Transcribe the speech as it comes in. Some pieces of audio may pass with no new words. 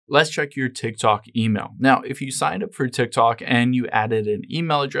let's check your TikTok email. Now, if you signed up for TikTok and you added an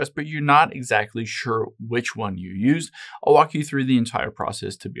email address, but you're not exactly sure which one you used, I'll walk you through the entire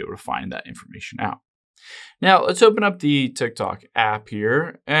process to be able to find that information out. Now, let's open up the TikTok app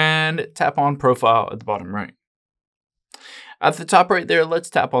here and tap on Profile at the bottom right. At the top right there, let's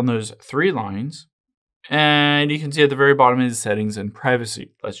tap on those 3 lines. And you can see at the very bottom is Settings and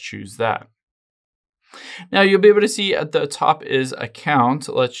Privacy. Let's choose that. Now, you'll be able to see at the top is Account.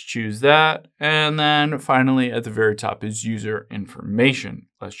 Let's choose that. And then finally, at the very top is User Information.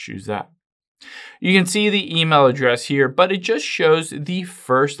 Let's choose that. You can see the email address here, but it just shows the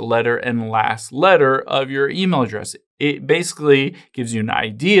first letter and last letter of your email address. It basically gives you an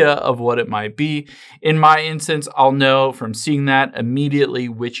idea of what it might be. In my instance, I'll know from seeing that immediately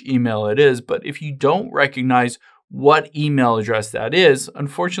which email it is, but if you don't recognize what email address that is,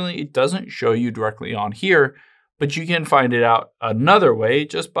 unfortunately, it doesn't show you directly on here, but you can find it out another way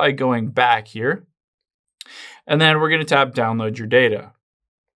just by going back here. And then we're going to tap Download Your Data.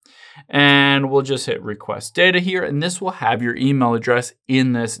 And we'll just hit Request Data here, and this will have your email address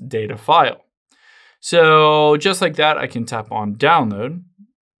in this data file. So just like that, I can tap on Download,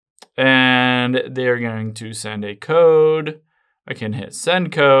 and they're going to send a code. I can hit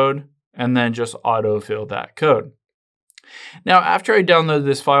Send Code, and then just autofill that code. Now, after I download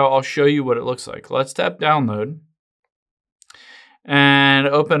this file, I'll show you what it looks like. Let's tap Download, and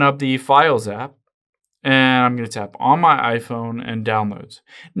open up the Files app. And I'm going to tap on my iPhone and Downloads.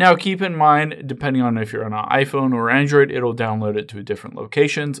 Now, keep in mind, depending on if you're on an iPhone or Android, it'll download it to different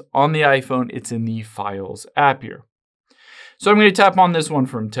locations. On the iPhone, it's in the Files app here. So I'm going to tap on this one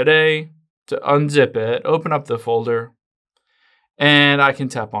from today to unzip it, open up the folder, and I can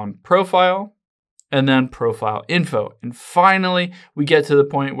tap on Profile and then Profile Info. And finally, we get to the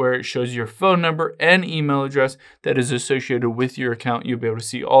point where it shows your phone number and email address that is associated with your account. You'll be able to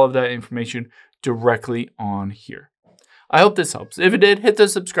see all of that information directly on here. I hope this helps. If it did, hit the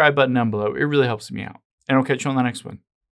subscribe button down below. It really helps me out. And I'll catch you on the next one.